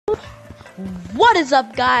What is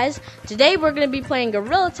up, guys? Today we're going to be playing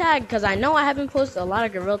Gorilla Tag because I know I haven't posted a lot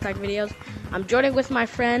of Gorilla Tag videos. I'm joining with my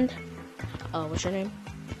friend, what's your name?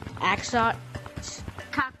 Axot.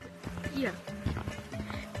 Captain. Yeah.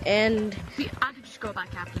 And I could just go by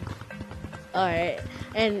Captain. alright.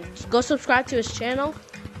 And go subscribe to his channel.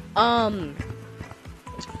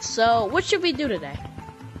 So what should we do today?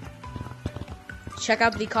 Check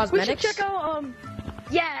out the cosmetics? We should check out,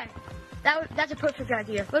 yeah. That's a perfect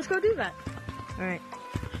idea. Let's go do that. Alright.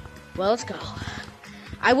 Well, let's go.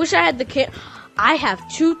 I wish I had the kit. I have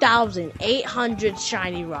 2,800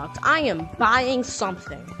 shiny rocks. I am buying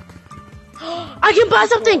something. I can buy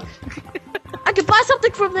something! I can buy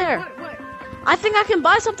something from there! What? I think I can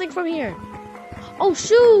buy something from here. Oh,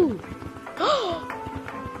 shoot!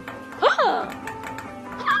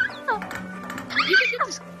 You can get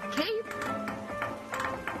this cape.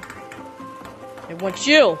 I want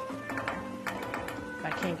you. I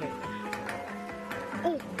can't get it.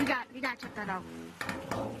 Oh, we gotta check that out.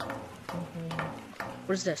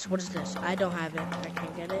 What is this? What is this? I don't have it. I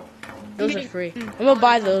can't get it. Those are free. I'm gonna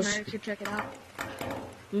buy those. I should check it out.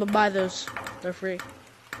 I'm gonna buy those. They're free.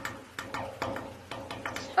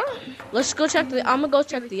 Let's go check the. I'm gonna go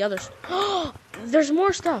check the others. There's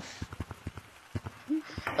more stuff.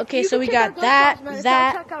 Okay, so we got that,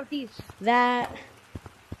 check out these. that.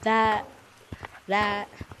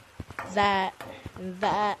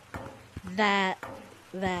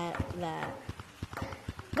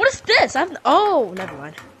 What is this? Oh, never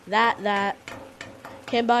mind. That.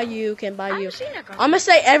 Can't buy you. Can't buy you. I'm gonna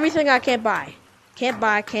say everything I can't buy. Can't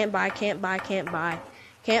buy. Can't buy. Can't buy. Can't buy.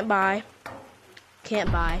 Can't buy.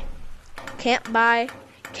 Can't buy. Can't buy.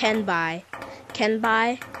 Can buy. Can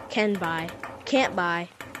buy. Can buy. Can't buy.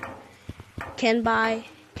 Can buy.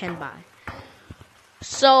 Can buy.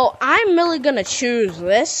 So I'm really gonna choose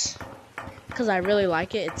this because I really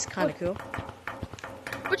like it. It's kind of cool.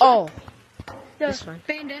 Oh, this one.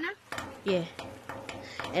 Bandana? Yeah.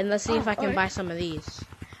 And let's see if I can buy some of these.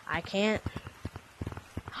 I can't.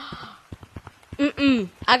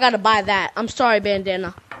 I gotta buy that. I'm sorry,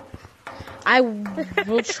 bandana. I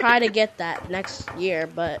will try to get that next year,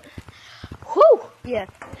 but whew. Yeah.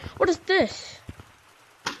 What is this?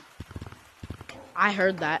 I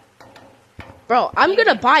heard that. Bro, I'm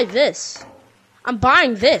gonna buy this. I'm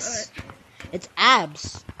buying this. It's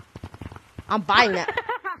abs. I'm buying that.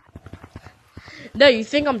 No, you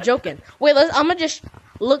think I'm joking. Wait, I'm gonna just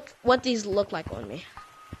look what these look like on me.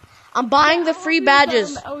 I'm buying the free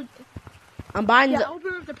badges. I'm buying the... I'll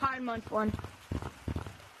do the Pride Month one.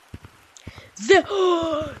 Dang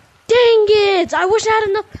it! I wish I had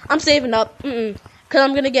enough. I'm saving up. Because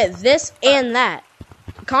I'm gonna get this and that.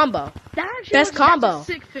 Combo. Best combo. That's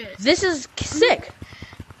a sick fit. This is sick.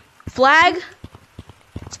 Flag.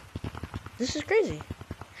 This is crazy.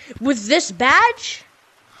 With this badge?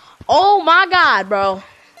 Oh my god, bro.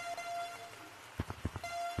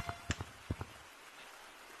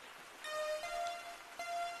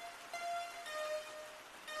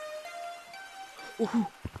 Ooh.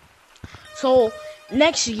 So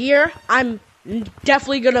next year I'm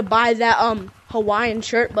definitely gonna buy that Hawaiian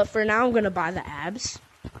shirt, but for now I'm gonna buy the abs.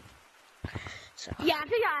 So. Yeah, I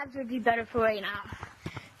think abs would be better for right now.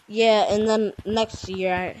 Yeah, and then next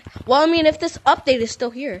year, well, I mean, if this update is still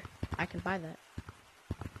here, I can buy that.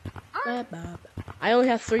 I only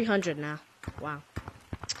have 300 now. Wow.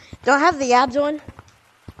 Do I have the abs on?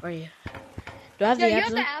 Or you? Do I have the abs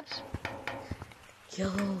on? The abs.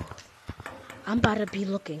 Yo, I'm about to be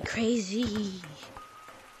looking crazy.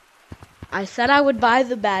 I said I would buy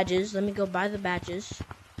the badges. Let me go buy the badges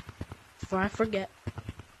before I forget.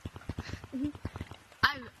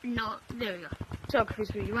 No, there we go. So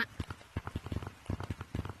crispy, you want?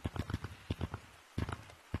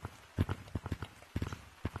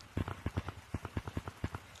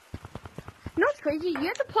 You know what's crazy? You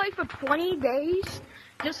have to play for 20 days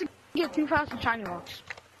just to get 2,000 shiny rocks.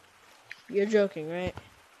 You're joking, right?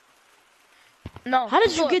 No. How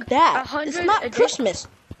did you get that? It's not Christmas.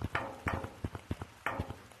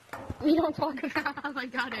 We don't talk about how I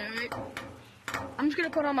got it, right? I'm just gonna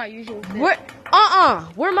put on my usual fit. Where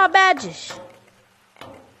are my badges?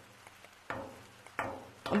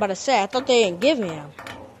 I'm about to say, I thought they didn't give me them.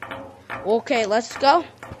 Okay, let's go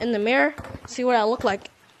in the mirror, see what I look like.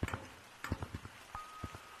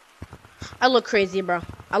 I look crazy, bro.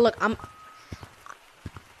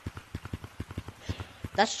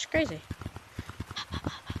 That's just crazy.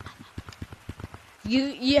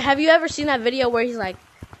 Have you ever seen that video where he's like,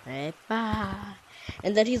 hey, bye.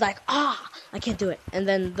 And then he's like, I can't do it. And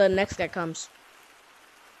then the next guy comes.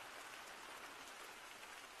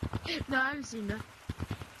 No, I haven't seen that.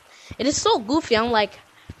 It is so goofy. I'm like,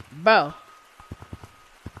 bro,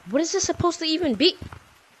 What is this supposed to even be?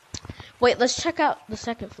 Wait, let's check out the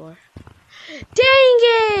second floor. Dang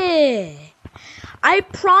it! I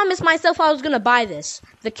promised myself I was gonna buy this.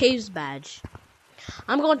 The caves badge.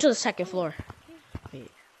 I'm going to the second floor.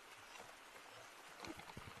 Wait.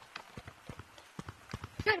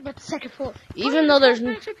 Forgot about the second floor. Even though there's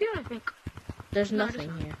I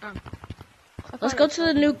nothing here. Let's go to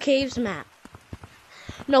the new caves map.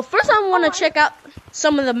 No, first I want to check out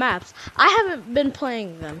some of the maps. I haven't been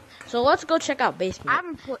playing them, so let's go check out basement. I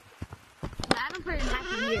haven't played in half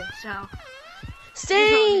a year, so.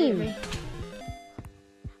 Same.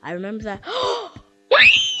 I remember that.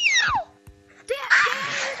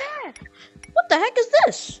 What the heck is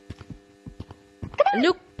this?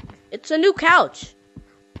 It's a new couch.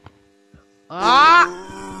 Ah!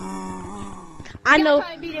 I know.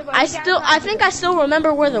 I think I still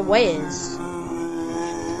remember where the way is.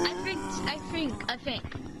 I think.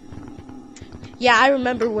 Yeah, I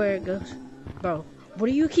remember where it goes. Bro, what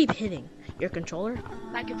do you keep hitting? Your controller?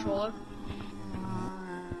 My controller.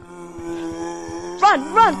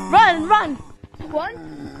 Run! What?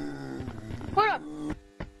 Hold up.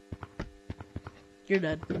 You're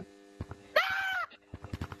dead.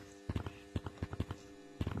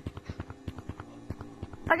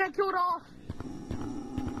 I got killed off.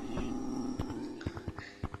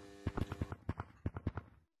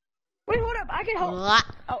 Wait, hold up. I can help. What?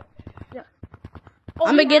 Oh, yeah.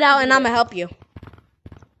 I'm gonna get out and I'm gonna help you.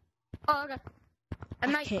 Oh, okay.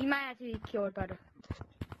 You might have to be killed better.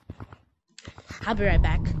 I'll be right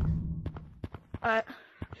back. Alright.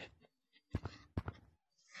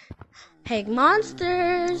 Hey,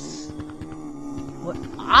 monsters! What?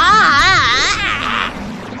 Ah!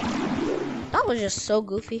 That was just so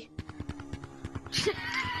goofy.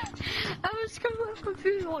 I was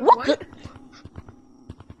confused. Like, what?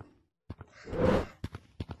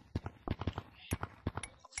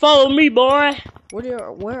 Follow me, boy.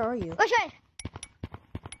 Where are you? Which way?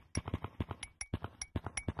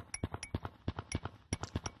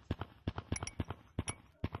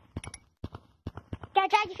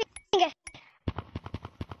 Drag your finger.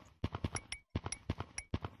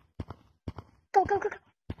 Go. Which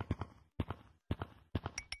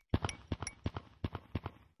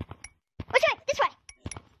way? This way.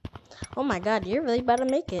 Oh my god, you're really about to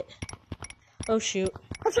make it. Oh shoot.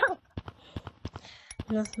 Let's go.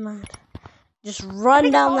 Nothing mind. Just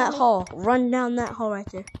run down that hall. Run down that hall right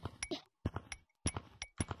there.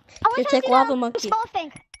 Here, take lava monkey. Small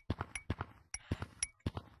thing.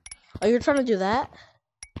 Oh, you're trying to do that?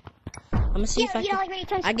 I'm gonna see if I can.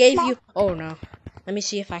 Like I gave you. Oh no. Let me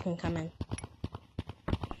see if I can come in.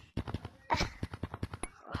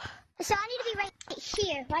 So I need to be right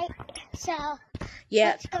here, right? So.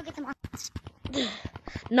 Yeah. Let's go get the monsters.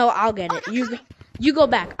 No, I'll get it. You go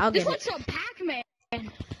back. I'll get it. This looks like some Pac-Man.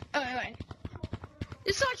 Oh, wait.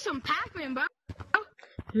 This looks like some Pac-Man, bro.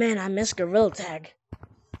 Man, I miss Gorilla Tag.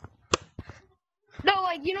 No,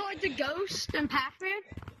 like like the ghost and Pac-Man.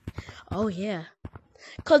 Oh yeah.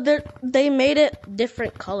 Cause they made it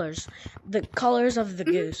different colors. The colors of the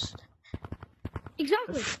goose.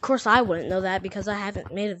 Exactly. Of course I wouldn't know that because I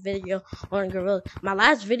haven't made a video on Gorilla. My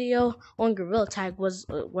last video on Gorilla Tag was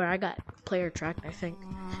where I got player tracked, I think.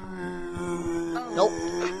 Oh. Nope.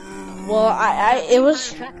 Well, it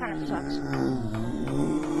was That kind of sucks.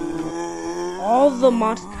 all the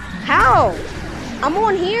monsters. How? I'm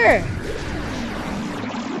on here.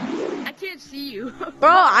 I can't see you.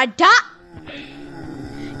 Bro, I died.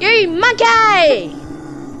 You monkey!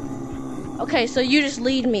 Okay, so you just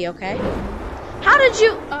lead me, okay? How did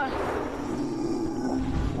you?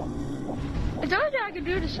 Is there anything I can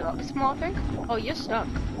do to a small thing? Oh, you're stuck.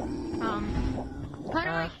 How do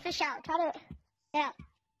I fish out? Try to. Yeah.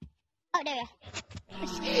 Oh, there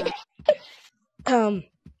you go.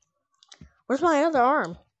 Where's my other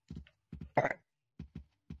arm?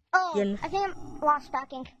 Oh, I think I'm lost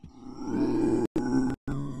stocking.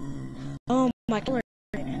 Oh my god.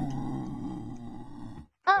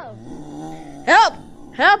 Oh. Help!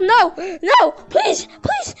 Help! No! No! Please!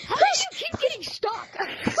 How do you keep getting stuck?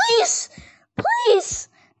 Please! Please!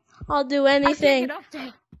 I'll do anything.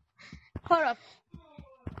 Hold up.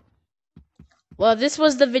 Well, this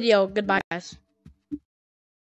was the video. Goodbye, guys.